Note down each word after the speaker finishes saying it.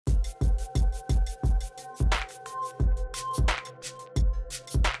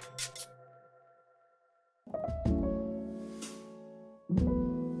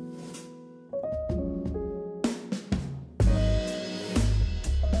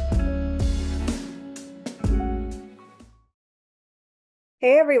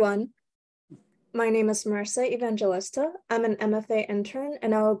Hey everyone, my name is Marissa Evangelista. I'm an MFA intern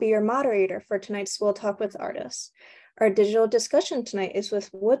and I will be your moderator for tonight's Wil Talk with Artists. Our digital discussion tonight is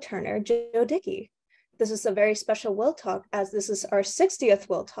with woodturner Joe Dickey. This is a very special Wil Talk as this is our 60th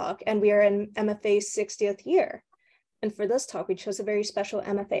Wil Talk and we are in MFA's 60th year. And for this talk, we chose a very special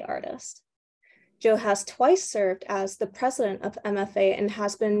MFA artist. Joe has twice served as the president of MFA and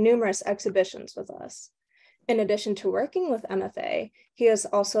has been in numerous exhibitions with us. In addition to working with MFA, he is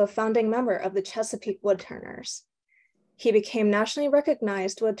also a founding member of the Chesapeake Woodturners. He became nationally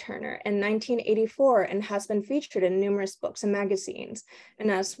recognized woodturner in 1984 and has been featured in numerous books and magazines, and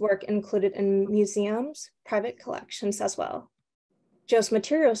has work included in museums, private collections as well. Joe's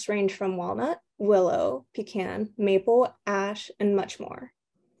materials range from walnut, willow, pecan, maple, ash, and much more.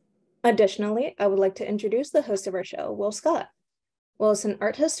 Additionally, I would like to introduce the host of our show, Will Scott. Will is an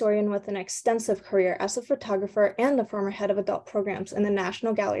art historian with an extensive career as a photographer and the former head of adult programs in the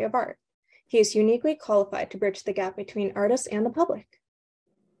National Gallery of Art. He is uniquely qualified to bridge the gap between artists and the public.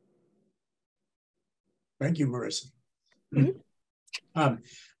 Thank you, Marissa. Mm-hmm.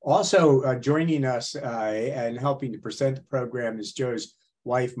 Also joining us and helping to present the program is Joe's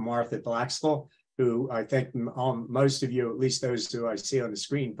wife, Martha Blackstall, who I think most of you, at least those who I see on the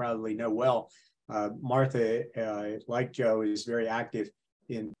screen, probably know well. Martha, like Joe, is very active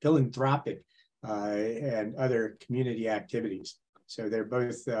in philanthropic and other community activities. So they're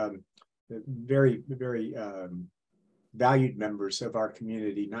both very, very valued members of our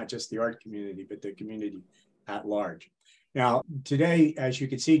community, not just the art community, but the community at large. Now, today, as you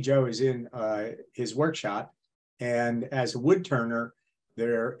can see, Joe is in his workshop, and as a woodturner,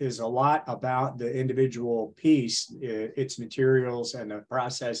 there is a lot about the individual piece, its materials, and the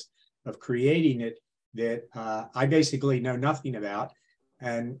process of creating it that I basically know nothing about.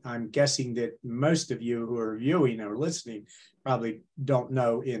 And I'm guessing that most of you who are viewing or listening probably don't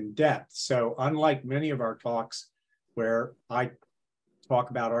know in depth. So unlike many of our talks where I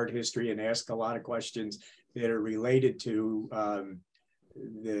talk about art history and ask a lot of questions that are related to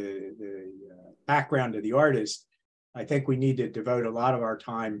the background of the artist, I think we need to devote a lot of our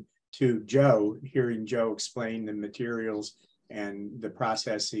time to Joe, hearing Joe explain the materials and the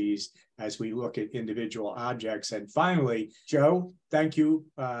processes as we look at individual objects. And finally, Joe, thank you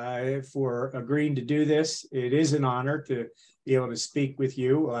for agreeing to do this. It is an honor to be able to speak with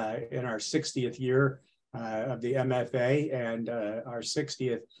you in our 60th year of the MFA and our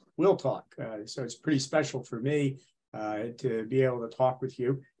 60th Wil Talk. So it's pretty special for me to be able to talk with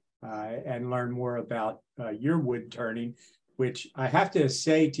you and learn more about your wood turning, which I have to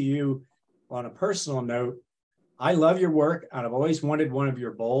say to you on a personal note, I love your work, and I've always wanted one of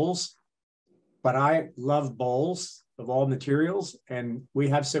your bowls, but I love bowls of all materials, and we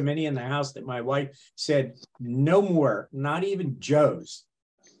have so many in the house that my wife said, no more, not even Joe's.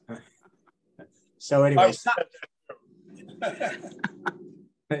 So anyway,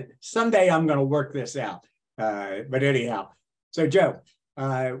 someday I'm going to work this out. But anyhow, so Joe,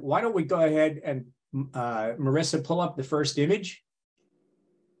 why don't we go ahead and Marissa, pull up the first image.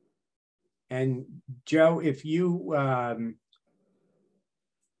 And Joe, if you,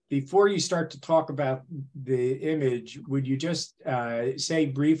 before you start to talk about the image, would you just say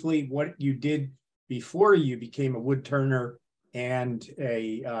briefly what you did before you became a woodturner and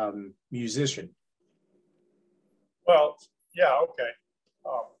a musician? Well, yeah, okay. I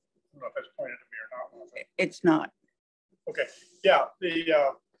don't know if that's pointed at me or not. It's not. Okay, yeah,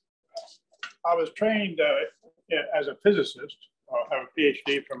 I was trained as a physicist. I have a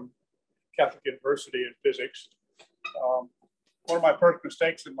PhD from Catholic University in physics. One of my first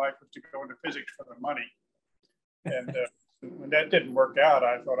mistakes in life was to go into physics for the money. And when that didn't work out,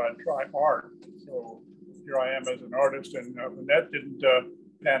 I thought I'd try art. So here I am as an artist. And when that didn't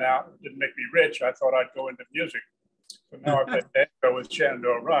pan out, didn't make me rich, I thought I'd go into music. So now I've been Danko with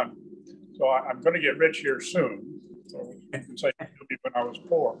Shenandoah Run. So I'm going to get rich here soon. So you can say it to me when I was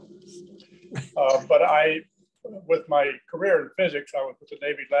poor. But with my career in physics, I was with the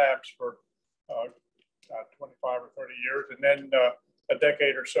Navy labs for 25 or 30 years, and then a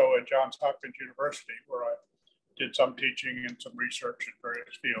decade or so at Johns Hopkins University, where I did some teaching and some research in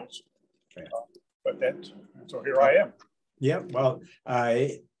various fields. So here I am. Yeah, well,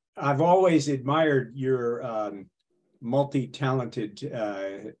 I've always admired your multi-talented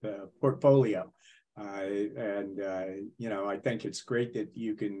portfolio. You know, I think it's great that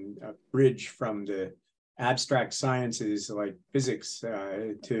you can bridge from the abstract sciences like physics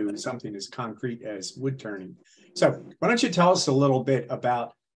to something as concrete as wood turning. So why don't you tell us a little bit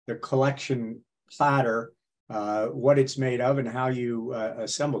about the collection platter, what it's made of and how you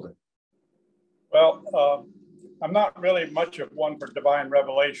assembled it? Well, I'm not really much of one for divine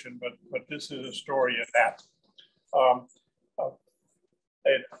revelation, but this is a story in that.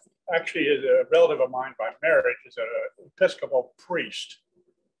 It actually is a relative of mine by marriage, is an Episcopal priest,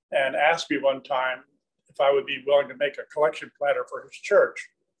 and asked me one time if I would be willing to make a collection platter for his church.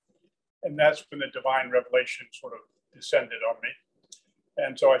 And that's when the divine revelation sort of descended on me.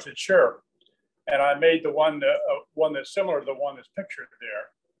 And so I said, sure. And I made the one that's similar to the one that's pictured there.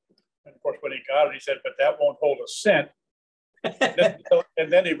 And of course, when he got it, he said, but that won't hold a cent.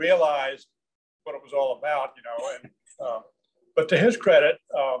 And then he realized what it was all about, you know. And but to his credit,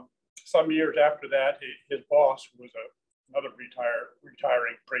 some years after that, his boss, who was another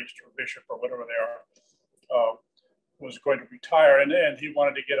retiring priest or bishop or whatever they are, was going to retire, and he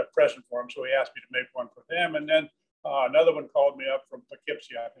wanted to get a present for him, so he asked me to make one for them. And then another one called me up from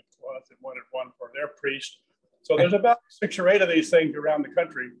Poughkeepsie, I think it was, and wanted one for their priest. So there's about 6 or 8 of these things around the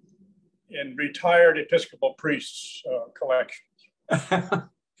country in retired Episcopal priests' collections.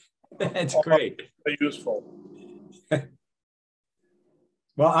 That's great. Very useful.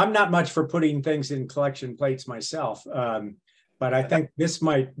 Well, I'm not much for putting things in collection plates myself, but I think this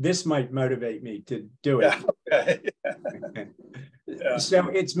might motivate me to do it. Yeah. So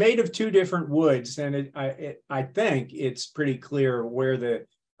it's made of 2 different woods, and I think it's pretty clear where the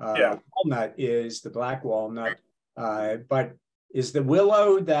walnut is, the black walnut. But is the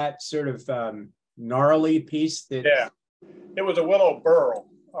willow that sort of gnarly piece? Yeah, it was a willow burl.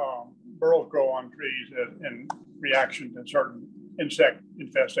 Burls grow on trees in reaction to certain insect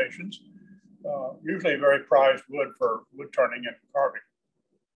infestations. Usually a very prized wood for wood turning and carving.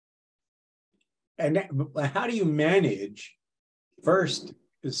 And how do you manage first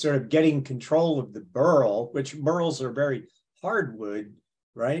sort of getting control of the burl, which burls are very hardwood,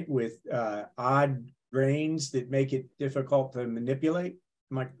 right? With odd grains that make it difficult to manipulate.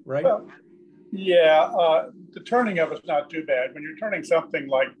 Am I right? Well, yeah, the turning of it's not too bad. When you're turning something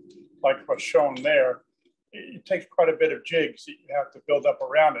like what's shown there, it takes quite a bit of jigs that you have to build up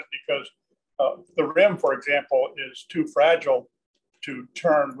around it, because the rim, for example, is too fragile to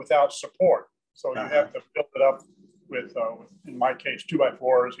turn without support. So you have to build it up with in my case,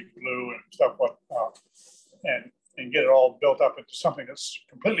 2x4s and glue and stuff, and get it all built up into something that's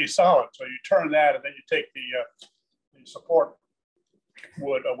completely solid. So you turn that, and then you take the support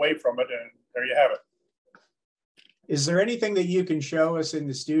wood away from it, and there you have it. Is there anything that you can show us in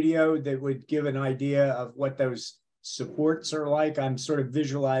the studio that would give an idea of what those supports are like? I'm sort of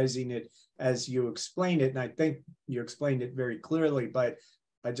visualizing it as you explain it, and I think you explained it very clearly, but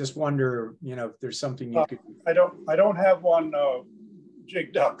I just wonder, you know, if there's something you could. I don't have one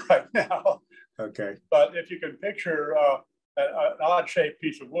jigged up right now. Okay. But if you can picture an odd-shaped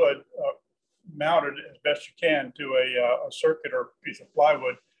piece of wood mounted as best you can to a circular piece of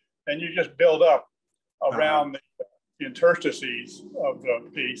plywood, and you just build up around the interstices of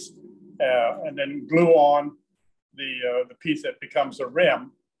the piece, and then glue on the piece that becomes the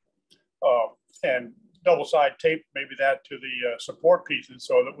rim, and double-side tape maybe that to the support pieces,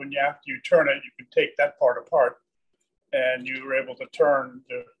 so that when after you turn it, you can take that part apart, and you're able to turn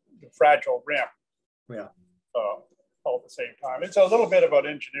the fragile rim. Yeah. All at the same time. It's a little bit of an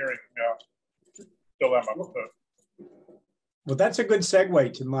engineering dilemma. Well, that's a good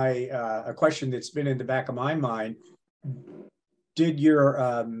segue to my a question that's been in the back of my mind. Did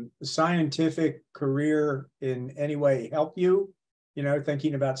your scientific career in any way help you, you know,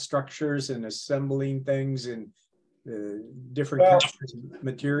 thinking about structures and assembling things and different kinds of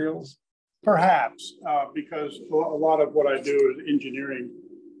materials? Perhaps, because a lot of what I do is engineering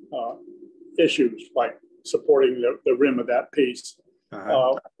issues, like supporting the rim of that piece.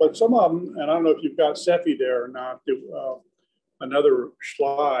 But some of them, and I don't know if you've got Cephi there or not, another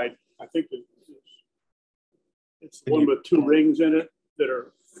slide, I think it's one with 2 rings in it that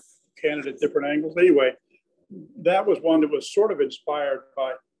are canted at different angles. Anyway, that was one that was sort of inspired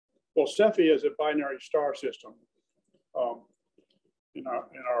by, well, Cephi is a binary star system in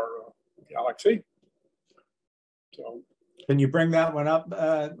our galaxy. So, can you bring that one up,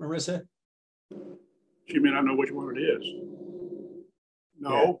 Marissa? She may not know which one it is.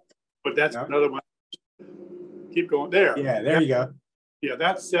 No, but that's another one. Keep going there. Yeah, there you go. Yeah,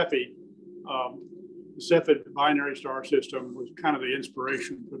 that's Cephi. The Cephi binary star system was kind of the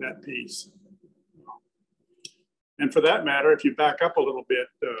inspiration for that piece. And for that matter, if you back up a little bit,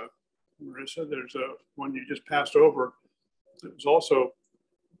 Marissa, there's a one you just passed over. There's also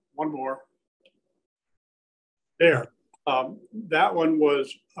one more. There. That one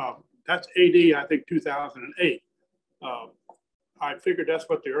was, that's AD, I think, 2008. I figured that's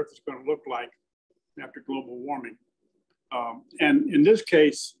what the Earth is going to look like after global warming. And in this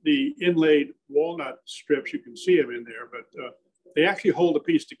case, the inlaid walnut strips, you can see them in there, but they actually hold the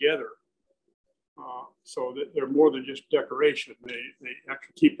piece together. So that they're more than just decoration. They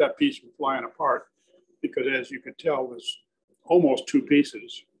actually keep that piece from flying apart, because as you can tell, there's almost two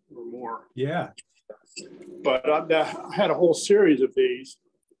pieces or more. Yeah. But I had a whole series of these.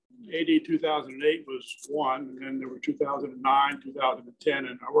 AD 2008 was one, and then there were 2009, 2010,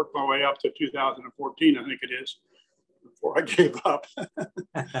 and I worked my way up to 2014, I think it is, before I gave up.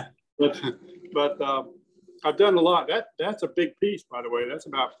 but I've done a lot. That's a big piece, by the way. That's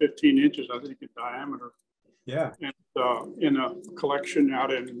about 15 inches, I think, in diameter. Yeah. And in a collection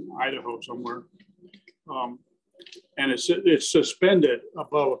out in Idaho somewhere. And it's suspended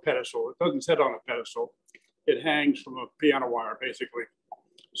above a pedestal. It doesn't sit on a pedestal. It hangs from a piano wire, basically,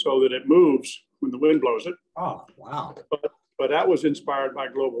 so that it moves when the wind blows it. Oh, wow. But that was inspired by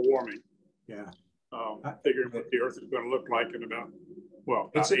global warming. Yeah. Figuring what the Earth is going to look like in about,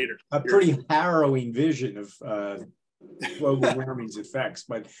 it's 8 or 10 a years. pretty harrowing vision of global warming's effects.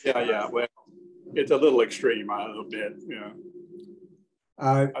 But yeah, well, it's a little extreme, a little bit. Yeah.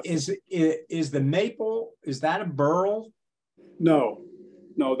 Is the maple, is that a burl? No,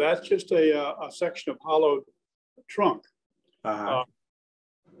 that's just a section of hollowed trunk.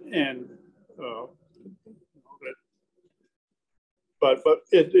 And but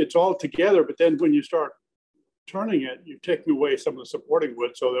it's all together. But then when you start turning it, you're taking away some of the supporting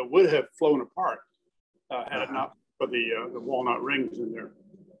wood, so that would have flown apart had it not for the walnut rings in there.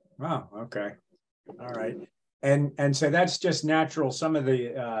 Oh, okay. All right. And so that's just natural. Some of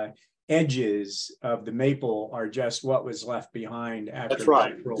the edges of the maple are just what was left behind after. That's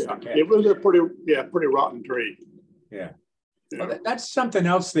right. Yeah. It was a pretty rotten tree. Yeah. Well, that's something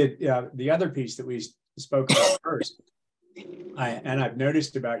else that the other piece that we spoke about first, and I've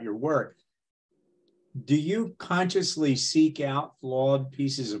noticed about your work. Do you consciously seek out flawed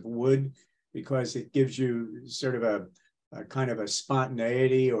pieces of wood because it gives you sort of a kind of a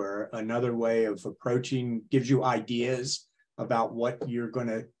spontaneity or another way of approaching, gives you ideas about what you're going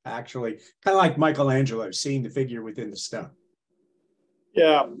to actually, kind of like Michelangelo seeing the figure within the stone?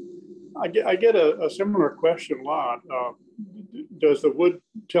 Yeah, I get a similar question a lot. Does the wood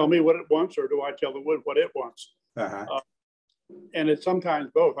tell me what it wants, or do I tell the wood what it wants? And it's sometimes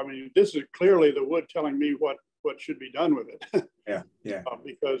both. I mean, this is clearly the wood telling me what should be done with it. Yeah.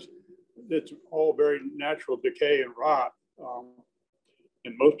 Because it's all very natural decay and rot.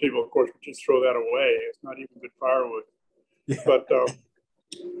 And most people, of course, would just throw that away. It's not even good firewood. Yeah.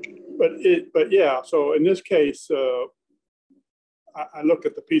 But yeah. So in this case, I looked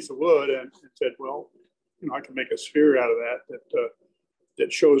at the piece of wood and said, well, I can make a sphere out of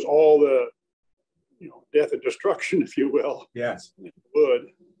that shows all the, death and destruction, if you will. Yes.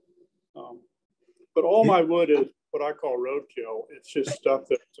 Wood. But all my wood is what I call roadkill. It's just stuff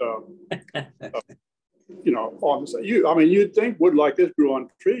that, on the side. You'd think wood like this grew on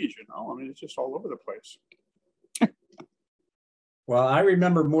trees, it's just all over the place. Well, I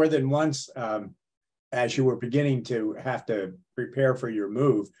remember more than once, as you were beginning to have to prepare for your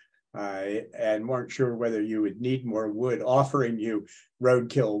move, and weren't sure whether you would need more wood, offering you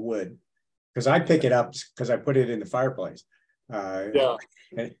roadkill wood. Because I pick it up because I put it in the fireplace. Yeah.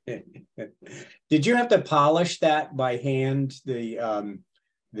 Did you have to polish that by hand, the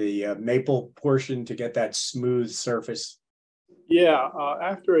maple portion, to get that smooth surface? Yeah.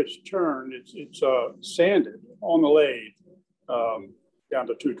 After it's turned, it's sanded on the lathe down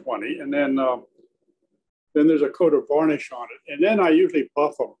to 220, and then there's a coat of varnish on it, and then I usually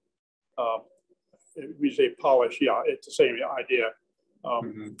buff them. We say polish. Yeah, it's the same idea.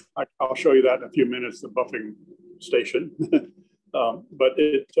 I'll show you that in a few minutes, the buffing station. But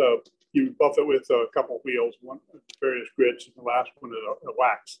you buff it with a couple of wheels, various grits, and the last one is a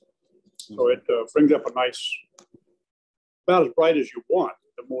wax. So it brings up a nice, about as bright as you want.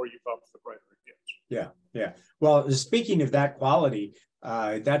 The more you buff, the brighter it gets. Yeah. Well, speaking of that quality,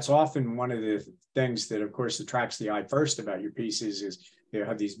 that's often one of the things that, of course, attracts the eye first about your pieces is they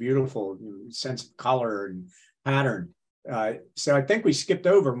have these beautiful sense of color and pattern. So I think we skipped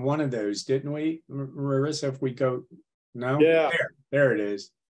over one of those, didn't we, Marissa? If we go, no? Yeah. There it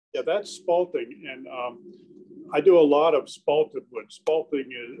is. Yeah, that's spalting. And I do a lot of spalted wood.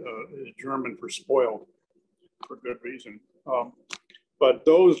 Spalting is German for spoiled, for good reason. But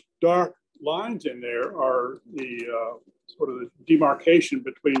those dark lines in there are the sort of the demarcation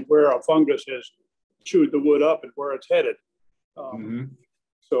between where a fungus has chewed the wood up and where it's headed.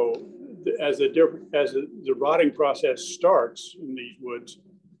 So as the rotting process starts in these woods,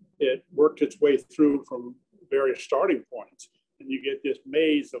 it worked its way through from various starting points, and you get this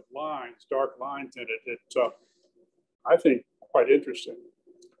maze of lines, dark lines in it. I think, quite interesting.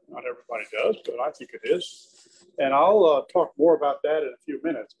 Not everybody does, but I think it is. And I'll talk more about that in a few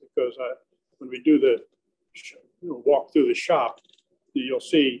minutes, because when we do the walk through the shop, you'll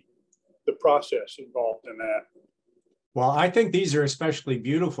see the process involved in that. Well, I think these are especially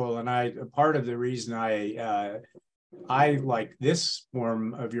beautiful, and part of the reason I like this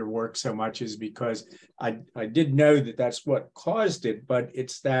form of your work so much is because I did know that that's what caused it, but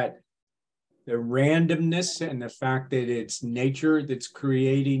it's that the randomness and the fact that it's nature that's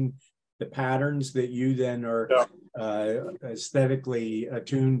creating the patterns that you then are aesthetically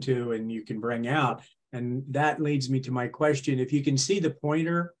attuned to and you can bring out. And that leads me to my question. If you can see the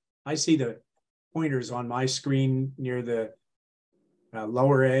pointer, I see the pointers on my screen near the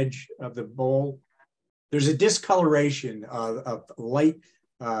lower edge of the bowl. There's a discoloration of light,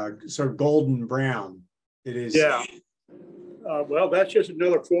 sort of golden brown. It is. Yeah. Well, that's just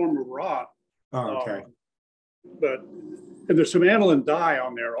another form of rot. Oh, okay. And there's some aniline dye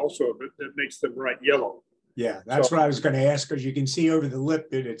on there also that makes them bright yellow. Yeah, that's what I was going to ask, because you can see over the lip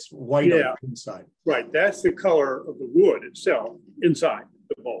that it's white on the inside. Right. That's the color of the wood itself inside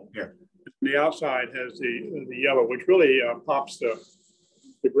the bowl. Yeah. The outside has the yellow, which really pops the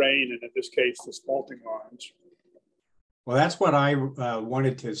grain, and in this case, the spalting lines. Well, that's what I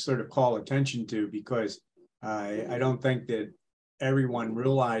wanted to sort of call attention to, because I don't think that everyone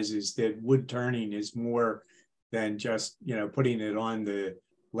realizes that wood turning is more than just, putting it on the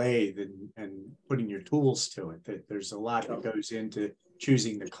lathe and putting your tools to it. That there's a lot that goes into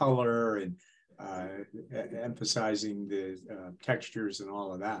choosing the color and emphasizing the textures and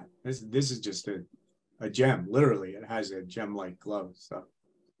all of that. This is just a gem. Literally, it has a gem-like glow. So,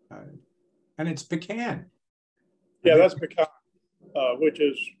 and it's pecan. Yeah, that's pecan, which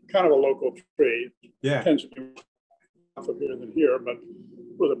is kind of a local tree. Yeah, it tends to be here than here, but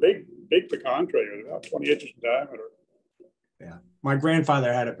with a big pecan tree, about 20 inches in diameter. Yeah, my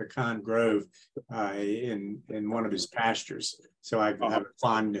grandfather had a pecan grove in one of his pastures, so I have a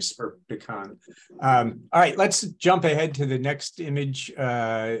fondness for pecan. All right, let's jump ahead to the next image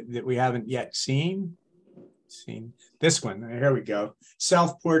that we haven't yet seen. This one. Here we go.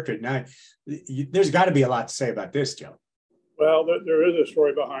 Self-portrait. Now, there's got to be a lot to say about this, Joe. Well, there is a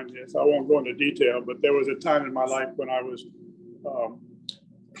story behind this. I won't go into detail, but there was a time in my life when I was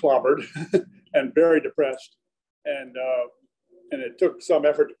clobbered and very depressed, and it took some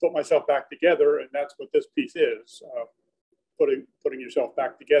effort to put myself back together, and that's what this piece is, putting yourself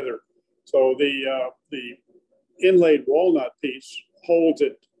back together. So the inlaid walnut piece holds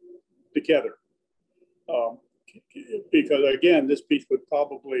it together, because again, this piece would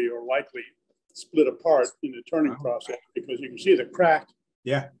probably or likely split apart in the turning process, because you can see the crack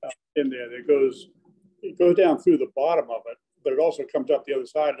in there. It goes down through the bottom of it, but it also comes up the other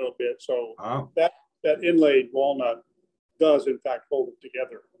side a little bit. So that inlaid walnut does in fact hold it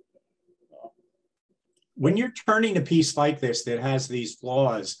together. When you're turning a piece like this that has these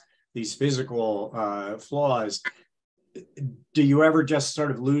flaws, these physical flaws, do you ever just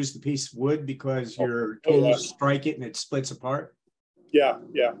sort of lose the piece of wood because your tools strike it and it splits apart? Yeah.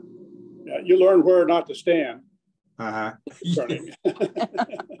 You learn where not to stand. But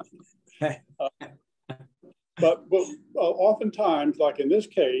oftentimes, like in this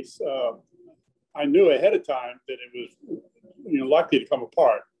case, I knew ahead of time that it was likely to come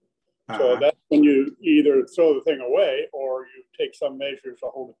apart. So that's when you either throw the thing away or you take some measures to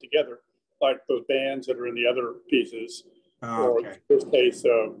hold it together, like those bands that are in the other pieces, or in this case,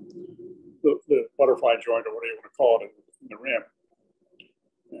 the butterfly joint, or whatever you want to call it, in the rim.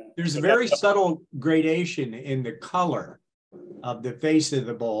 There's a very subtle gradation in the color of the face of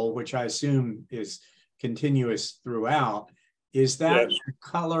the bowl, which I assume is continuous throughout. Is that the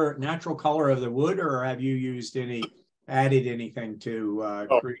color, natural color of the wood, or have you added anything to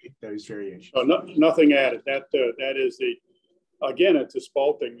create those variations? No, nothing added. That is again, it's a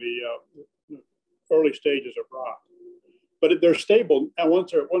spalting, the early stages of rot. But they're stable, and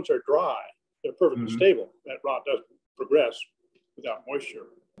once they're dry, they're perfectly stable. That rot doesn't progress without moisture.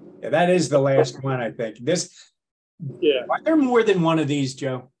 Yeah, that is the last one, I think. Are there more than one of these,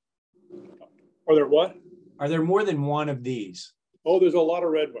 Joe? Are there what? Are there more than one of these? Oh, there's a lot of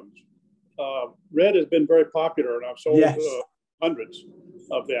red ones. Red has been very popular, and I've sold hundreds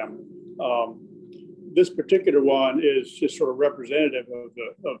of them. This particular one is just sort of representative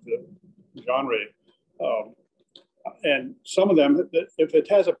of the genre. And some of them, if it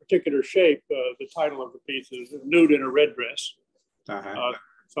has a particular shape, the title of the piece is Nude in a Red Dress.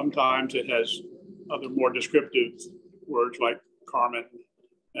 Sometimes it has other more descriptive words like Carmen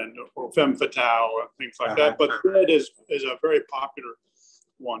or femme fatale and things like that. But red is a very popular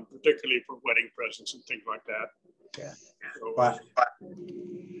one, particularly for wedding presents and things like that. Yeah. So, But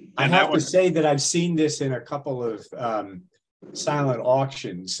I have to say that I've seen this in a couple of silent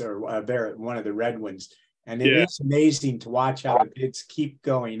auctions, or there one of the red ones, and it is amazing to watch how the bids keep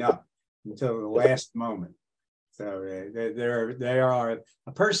going up until the last moment. So they are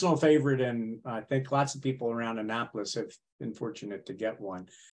a personal favorite, and I think lots of people around Annapolis have been fortunate to get one.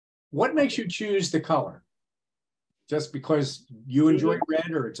 What makes you choose the color? Just because you enjoy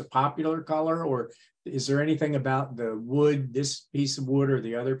red, or it's a popular color, or is there anything about the wood, this piece of wood or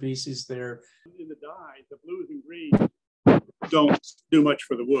the other pieces there? In the dye, the blues and greens don't do much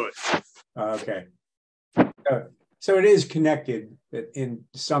for the wood. Okay. So it is connected in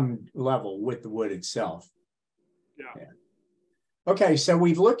some level with the wood itself. Yeah. Okay, so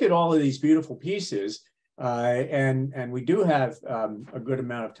we've looked at all of these beautiful pieces, and we do have a good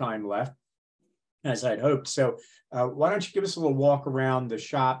amount of time left, as I'd hoped. So why don't you give us a little walk around the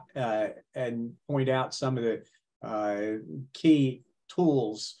shop and point out some of the key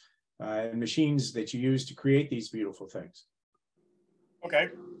tools and machines that you use to create these beautiful things. Okay,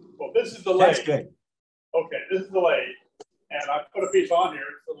 well, this is the lathe. That's good. Okay, this is the lathe, and I put a piece on here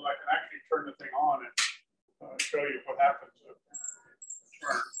so that I can actually turn the thing on and show you what happens.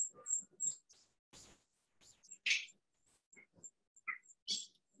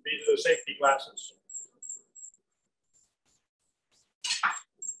 These are the safety glasses.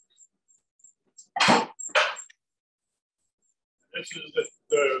 This is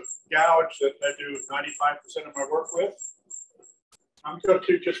the gouge that I do 95% of my work with. I'm going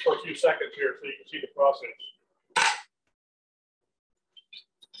to just for a few seconds here so you can see the process.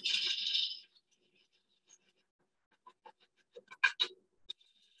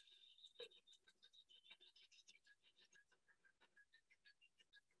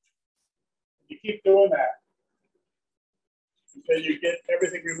 You keep doing that until you get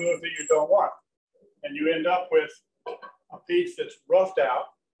everything removed that you don't want. And you end up with a piece that's roughed out,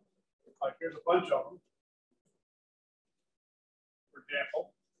 like here's a bunch of them, for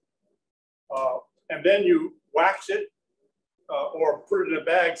example. And then you wax it or put it in a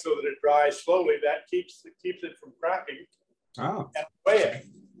bag so that it dries slowly. That keeps it from cracking. Oh. And weigh it.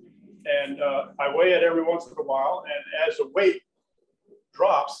 And I weigh it every once in a while. And as the weight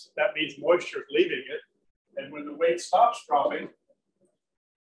drops, that means moisture is leaving it. And when the weight stops dropping,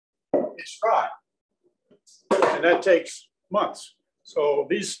 it's dry. And that takes months. So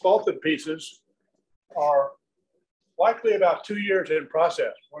these spalted pieces are likely about 2 years in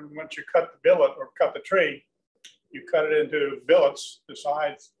process. Once you cut the billet or cut the tree, you cut it into billets, the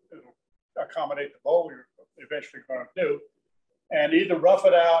size to accommodate the bowl you're eventually going to do, and either rough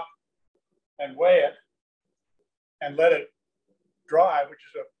it out and weigh it and let it dry, which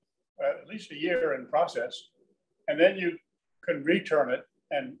is at least a year in process. And then you can return it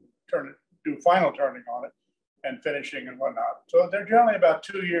and do final turning on it and finishing and whatnot. So they're generally about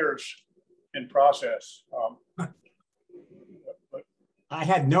 2 years in process. I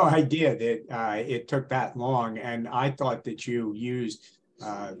had no idea that it took that long, and I thought that you used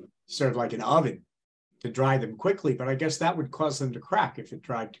sort of like an oven to dry them quickly, but I guess that would cause them to crack if it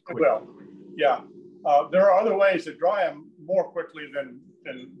dried too quickly. Well, yeah. There are other ways to dry them more quickly than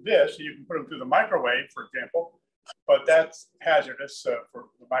this. You can put them through the microwave, for example, but that's hazardous for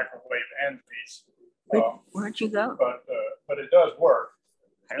the microwave and piece. Where'd you go? But it does work.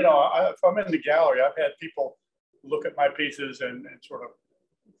 You know, if I'm in the gallery, I've had people look at my pieces and sort of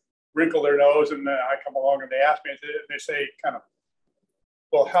wrinkle their nose, and I come along and they ask me, they say kind of,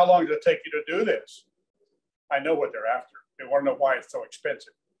 well, how long does it take you to do this? I know what they're after. They want to know why it's so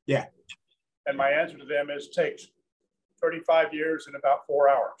expensive. Yeah. And my answer to them is, takes 35 years and about 4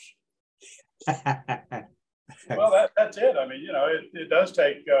 hours. Well, that's it. I mean, you know, it does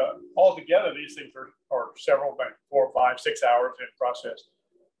take, altogether, these things are several, like 4, 5, 6 hours in process,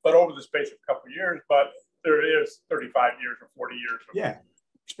 but over the space of a couple of years. But there is 35 years or 40 years of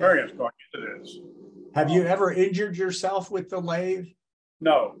experience going into this. Have you ever injured yourself with the lathe?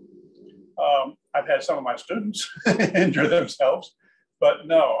 No. I've had some of my students injure themselves, but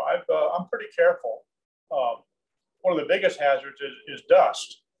no, I'm pretty careful. One of the biggest hazards is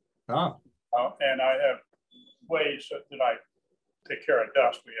dust. Oh. And I have ways that I take care of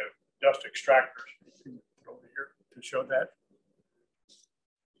dust. We have dust extractors over here to show that.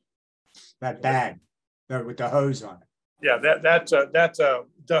 That bag with the hose on it. Yeah, that's a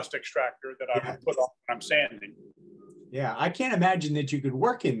dust extractor that I would put on when I'm sanding. Yeah, I can't imagine that you could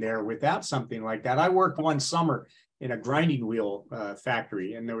work in there without something like that. I worked one summer in a grinding wheel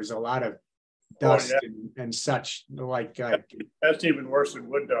factory, and there was a lot of dust and such. Like that's even worse than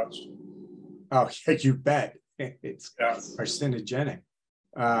wood dust. Oh, you bet. It's carcinogenic.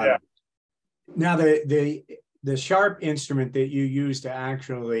 Now, the the sharp instrument that you use to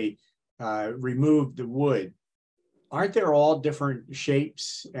actually remove the wood, aren't there all different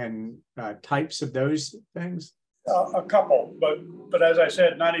shapes and types of those things? A couple, but as I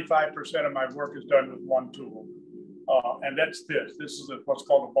said, 95% of my work is done with one tool. And that's this. This is what's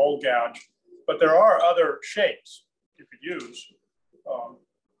called a bowl gouge. But there are other shapes you could use,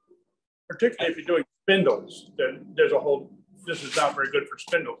 particularly if you're doing spindles. Then there's a whole, this is not very good for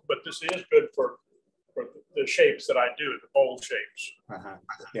spindles, but this is good for the shapes that I do, the bowl shapes.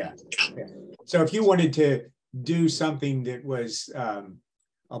 Yeah. So if you wanted to do something that was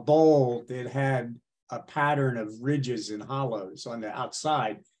a bowl that had a pattern of ridges and hollows on the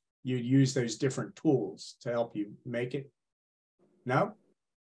outside, you'd use those different tools to help you make it? No?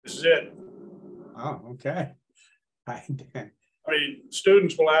 This is it. Oh, okay. I mean,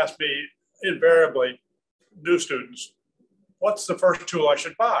 students will ask me invariably, new students, what's the first tool I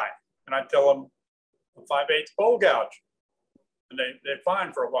should buy? And I tell them a 5/8 bowl gouge. And they're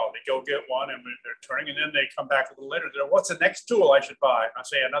fine for a while. They go get one and they're turning, and then they come back a little later. They're, what's the next tool I should buy? I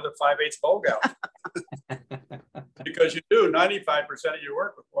say another 5/8 bowl gouge. Because you do 95% of your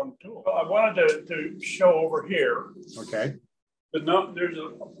work with one tool. I wanted to show over here. Okay. There's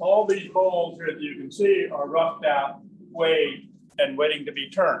all these bowls here that you can see are roughed out, weighed, and waiting to be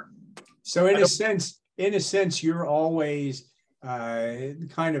turned. So in a sense, you're always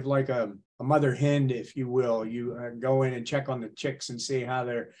kind of like a mother hen, if you will. You go in and check on the chicks and see how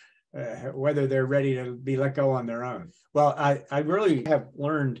they're, whether they're ready to be let go on their own. Well, I really have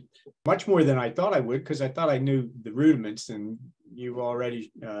learned much more than I thought I would, because I thought I knew the rudiments, and you've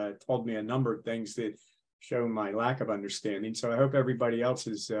already told me a number of things that show my lack of understanding. So I hope everybody else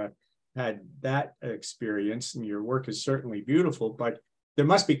has had that experience, and your work is certainly beautiful, but there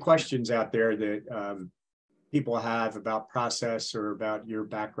must be questions out there that people have about process or about your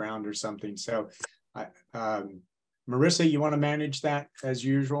background or something. So Marissa, you want to manage that as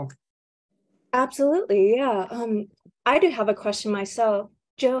usual? Absolutely, yeah. I do have a question myself.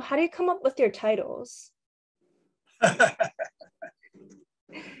 Joe, how do you come up with your titles?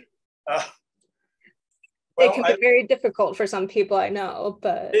 It can be very difficult for some people, I know,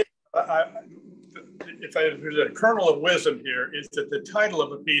 but if there's a kernel of wisdom here, is that the title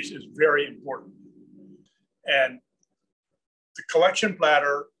of a piece is very important. And the collection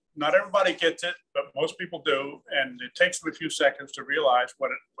platter, not everybody gets it, but most people do. And it takes them a few seconds to realize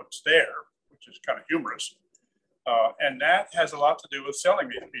what's there, which is kind of humorous. And that has a lot to do with selling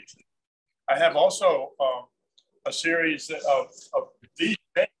these pieces. I have also a series of these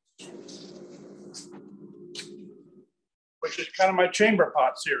things, which is kind of my chamber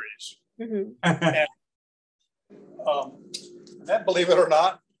pot series. Mm-hmm. And that, believe it or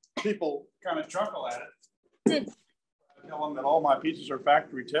not, people kind of chuckle at it. I tell them that all my pieces are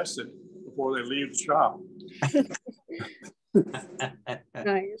factory tested before they leave the shop.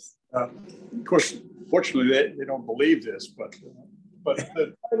 Nice. Of course, fortunately, they don't believe this, but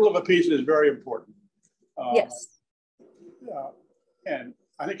the title of a piece is very important. Yes. And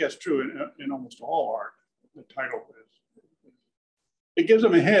I think that's true in almost all art. The title is, it gives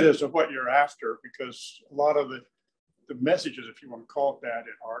them a hint as to what you're after, because a lot of the messages, if you want to call it that,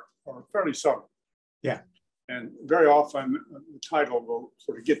 in art are fairly subtle. Yeah. And very often the title will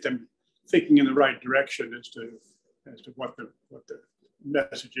sort of get them thinking in the right direction as to what the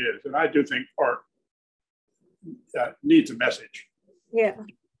message is. And I do think art needs a message. Yeah,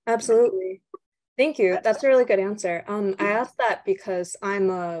 absolutely. Thank you. That's a really good answer. I asked that because I'm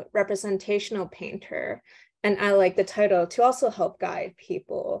a representational painter, and I like the title to also help guide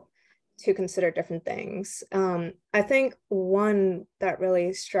people to consider different things. I think one that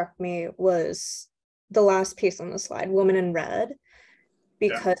really struck me was the last piece on the slide, Woman in Red,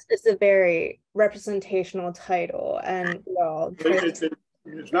 because it's a very representational title, and well, it's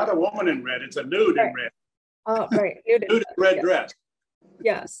not a woman in red, it's a nude in red. Oh, right. Nude in red dress.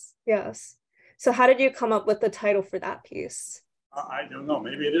 Yes, yes. So how did you come up with the title for that piece? I don't know.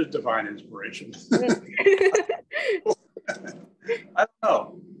 Maybe it is divine inspiration. I don't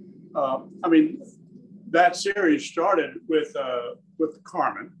know. I mean, that series started with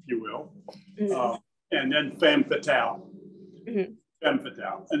Carmen, if you will, mm-hmm. And then Femme Fatale. Mm-hmm. Femme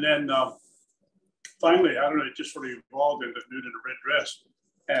Fatale. And then finally, I don't know, it just sort of evolved into Nude in a Red Dress.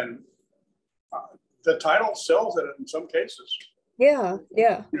 And the title sells it in some cases. Yeah,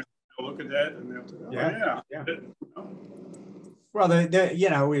 yeah. They'll look at that and they'll say, yeah.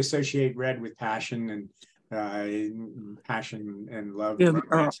 Well, we associate red with passion and love,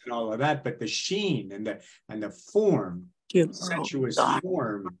 romance and all of that. But the sheen and the form, sensuous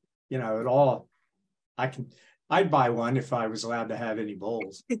form, it all. I'd buy one if I was allowed to have any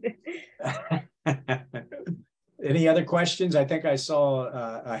bowls. Any other questions? I think I saw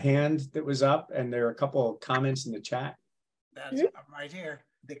a hand that was up, and there are a couple of comments in the chat. That's right here.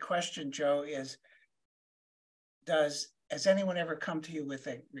 The question, Joe, is, has anyone ever come to you with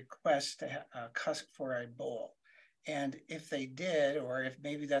a request to for a bowl? And if they did, or if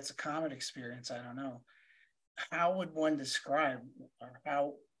maybe that's a common experience, I don't know, how would one describe, or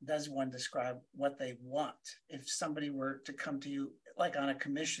how does one describe what they want if somebody were to come to you like on a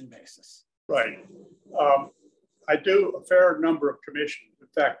commission basis? Right. I do a fair number of commissions. In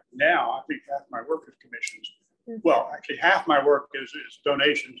fact, now I think half my work is commissions. Well, actually half my work is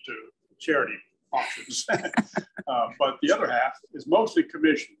donations to charity auctions. But the other half is mostly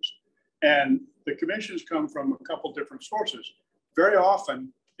commissions. And the commissions come from a couple different sources. Very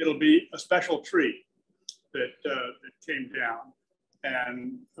often it'll be a special tree that came down,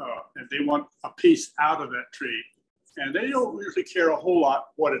 and they want a piece out of that tree. And they don't usually care a whole lot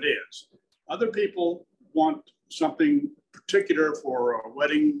what it is. Other people want something particular for a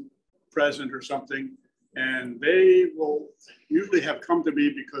wedding present or something, and they will usually have come to me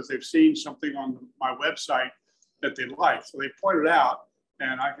because they've seen something on my website that they like. So they point it out,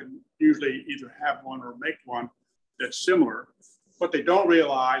 and I can usually either have one or make one that's similar. What they don't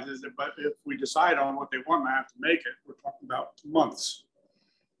realize is that, but if we decide on what they want and I have to make it, we're talking about months.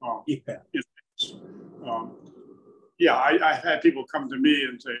 Yeah, I had people come to me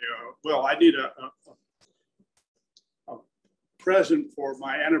and say, well, I need a present for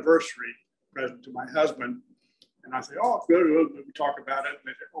my anniversary present to my husband. And I say, oh, good, we talk about it. And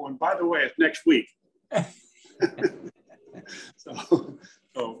they say, oh, and by the way, it's next week. So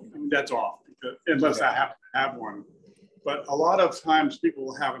I mean, that's off, because, unless I happen to have one. But a lot of times people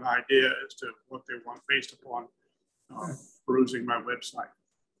will have an idea as to what they want based upon perusing my website.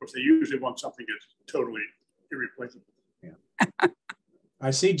 Of course, they usually want something that's totally irreplaceable. Yeah.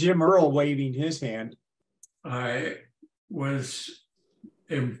 I see Jim Earl waving his hand. I was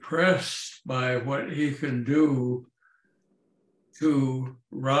impressed by what he can do to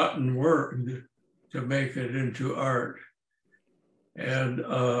rotten wood to make it into art. And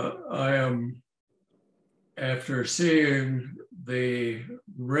I am, after seeing the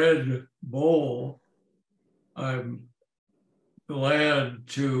red bowl, I'm glad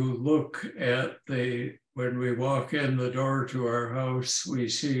to look at when we walk in the door to our house, we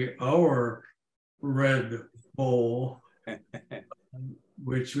see our red bowl,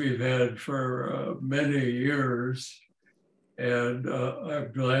 which we've had for many years. And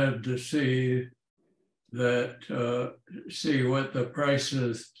I'm glad to see that, see what the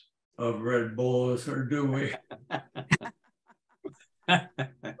prices of red bowls are doing.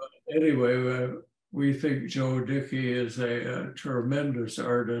 Anyway, we think Joe Dickey is a tremendous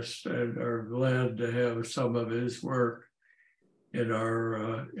artist and are glad to have some of his work in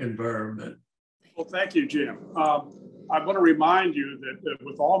our environment. Well, thank you, Jim. I want to remind you that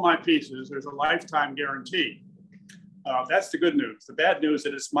with all my pieces, there's a lifetime guarantee. That's the good news. The bad news is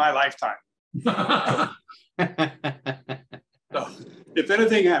that it's my lifetime. So if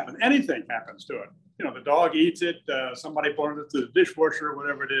anything happens to it, you know, the dog eats it, somebody burns it to the dishwasher,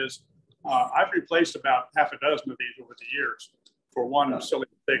 whatever it is. I've replaced about half a dozen of these over the years for one silly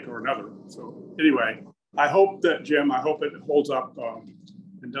mistake or another. So anyway, I hope that, Jim, I hope it holds up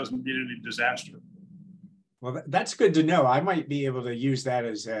and doesn't mean any disaster. Well, that's good to know. I might be able to use that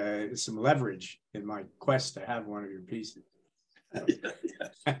as some leverage in my quest to have one of your pieces.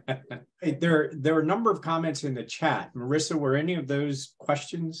 Hey, there are a number of comments in the chat. Marissa, were any of those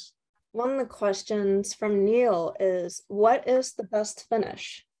questions? One of the questions from Neil is, what is the best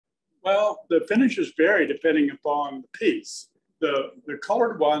finish? Well, the finishes vary depending upon the piece. The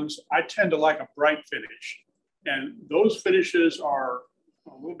colored ones, I tend to like a bright finish. And those finishes are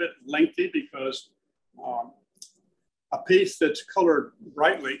a little bit lengthy because a piece that's colored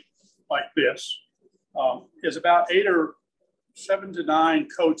brightly like this is about 7 to 9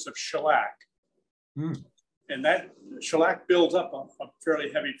 coats of shellac. And that shellac builds up a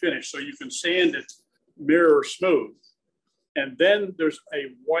fairly heavy finish, so you can sand it mirror smooth. And then there's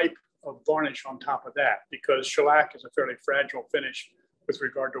a wipe of varnish on top of that, because shellac is a fairly fragile finish with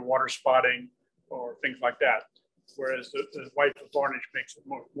regard to water spotting or things like that, whereas the wipe of varnish makes it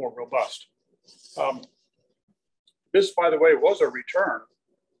more robust. This, by the way, was a return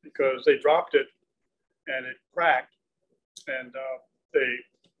because they dropped it and it cracked, and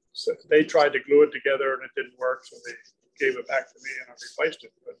they tried to glue it together and it didn't work, so they gave it back to me and I replaced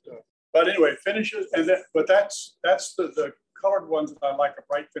it. But anyway, finishes, and that's the colored ones that I like a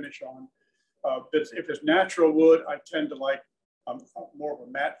bright finish on. If it's natural wood, I tend to like more of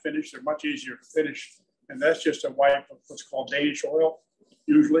a matte finish. They're much easier to finish, and that's just a wipe of what's called Danish oil,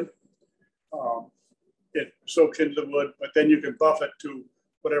 usually. it soaks into the wood, but then you can buff it to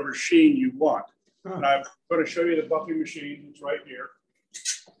whatever sheen you want. Oh. And I'm going to show you the buffing machine. It's right here.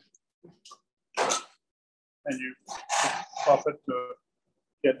 And you buff it to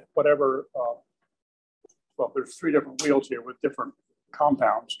get whatever, well, there's 3 different wheels here with different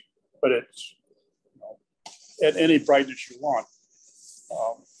compounds, but it's, you know, at any brightness you want.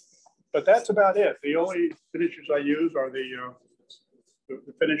 But that's about it. The only finishes I use are the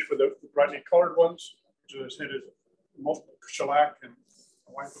finish for the brightly colored ones, which is shellac and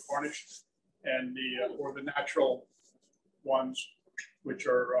white varnish, and the or the natural ones, which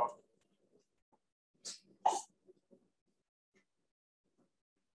are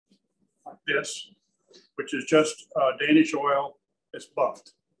like this, which is just Danish oil. It's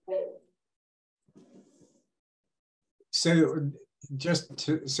buffed. So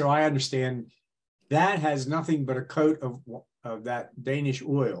so I understand, that has nothing but a coat of that Danish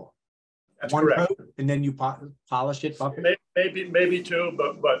oil. That's one correct. Coat, and then you polish it, buff it? Maybe 2,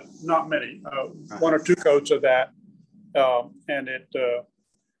 but not many. 1 or 2 coats of that, and then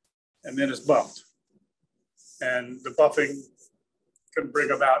it's buffed. And the buffing can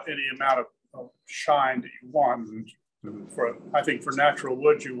bring about any amount of shine that you want. I think for natural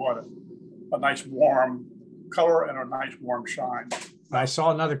wood, you want a nice warm color and a nice warm shine. I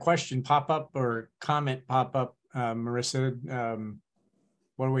saw another question pop up, or comment pop up, Marissa.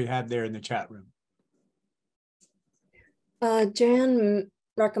 What do we have there in the chat room? Jan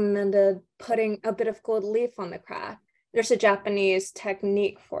recommended putting a bit of gold leaf on the craft. There's a Japanese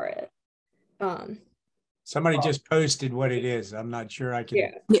technique for it. Somebody just posted what it is. I'm not sure I can.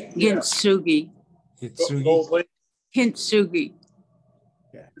 Yeah. Hintsugi. Hitsugi. Gold leaf. Hintsugi.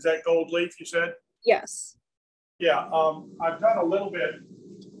 Yeah. Is that gold leaf you said? Yes. Yeah, I've done a little bit.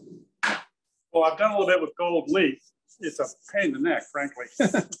 Well, I've done a little bit with gold leaf. It's a pain in the neck, frankly.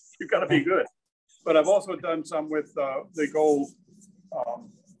 You've got to be good. But I've also done some with the gold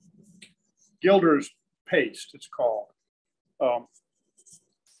Gilder's paste, it's called. I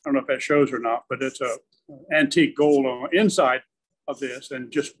don't know if that shows or not, but it's a antique gold on the inside of this,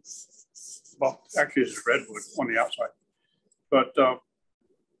 and just, well, actually it's redwood on the outside. But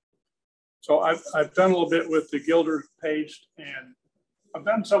so I've done a little bit with the Gilder's paste, and I've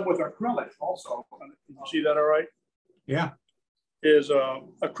done some with acrylic also. Can you see that all right? Yeah. Is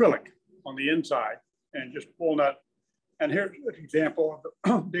acrylic on the inside, and just pulling that. And here's an example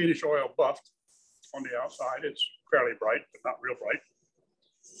of the Danish oil buffed on the outside. It's fairly bright, but not real bright.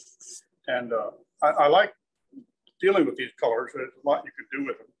 And I like dealing with these colors. There's a lot you can do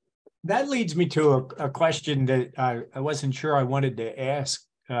with them. That leads me to a question that I wasn't sure I wanted to ask,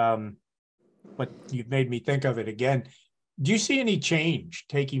 but you've made me think of it again. Do you see any change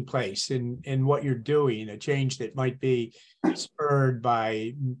taking place in what you're doing, a change that might be spurred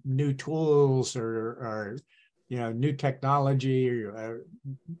by new tools or new technology?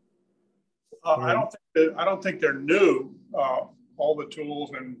 I don't think they're new. All the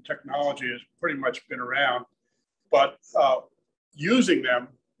tools and technology has pretty much been around, but using them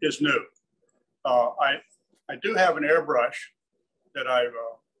is new. I do have an airbrush that I've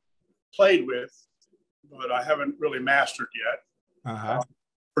played with, but I haven't really mastered yet.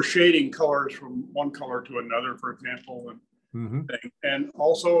 For shading colors from one color to another, for example, and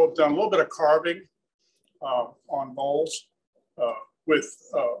also I've done a little bit of carving on bowls with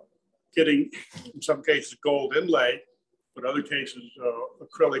getting, in some cases, gold inlay, but other cases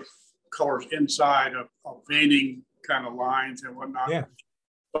acrylic colors inside of veining kind of lines and whatnot. Yeah.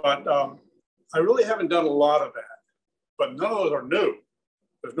 But I really haven't done a lot of that. But none of those are new.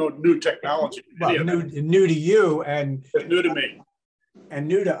 There's no new technology. Well, new to you, and it's new to me, and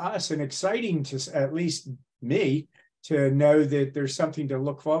new to us, and exciting to at least me to know that there's something to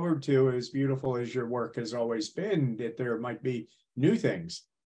look forward to. As beautiful as your work has always been, that there might be new things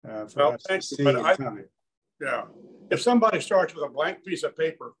for us to see. Yeah, if somebody starts with a blank piece of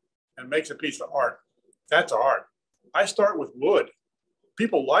paper and makes a piece of art, that's art. I start with wood.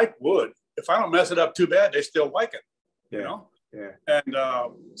 People like wood. If I don't mess it up too bad, they still like it. Yeah. You know. Yeah. And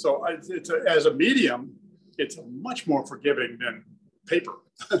so as a medium, it's much more forgiving than paper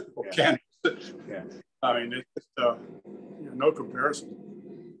or canvas. Yeah. I mean, it's no comparison.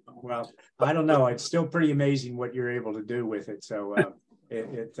 Well, I don't know. It's still pretty amazing what you're able to do with it. So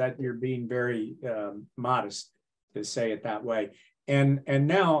it's that you're being very modest, to say it that way. And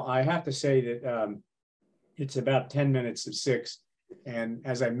now I have to say that it's about 10 minutes of 6. And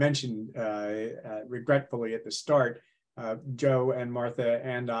as I mentioned, regretfully at the start, Joe and Martha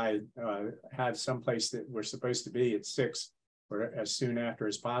and I have someplace that we're supposed to be at 6 or as soon after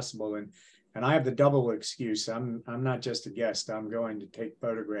as possible. And I have the double excuse. I'm not just a guest. I'm going to take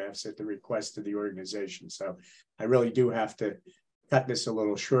photographs at the request of the organization. So I really do have to cut this a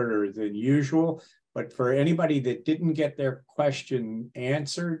little shorter than usual. But for anybody that didn't get their question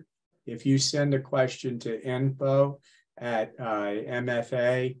answered, if you send a question to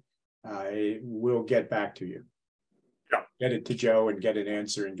info@MFA, we'll get back to you. Yeah. Get it to Joe and get an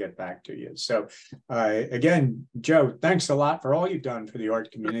answer and get back to you. So again, Joe, thanks a lot for all you've done for the art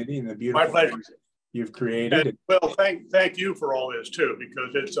community and the beautiful things you've created. And, well, thank you for all this too,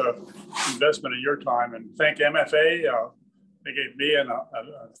 because it's a investment of your time. And thank MFA. They gave me and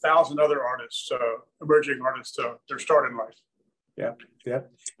 1,000 other artists, emerging artists, their start in life. Yep,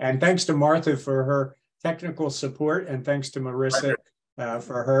 yep. And thanks to Martha for her technical support, and thanks to Marissa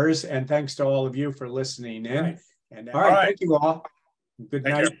for hers, and thanks to all of you for listening in. Right. And all right, thank you all. Good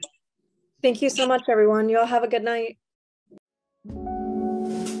night. Thank you so much, everyone. You all have a good night.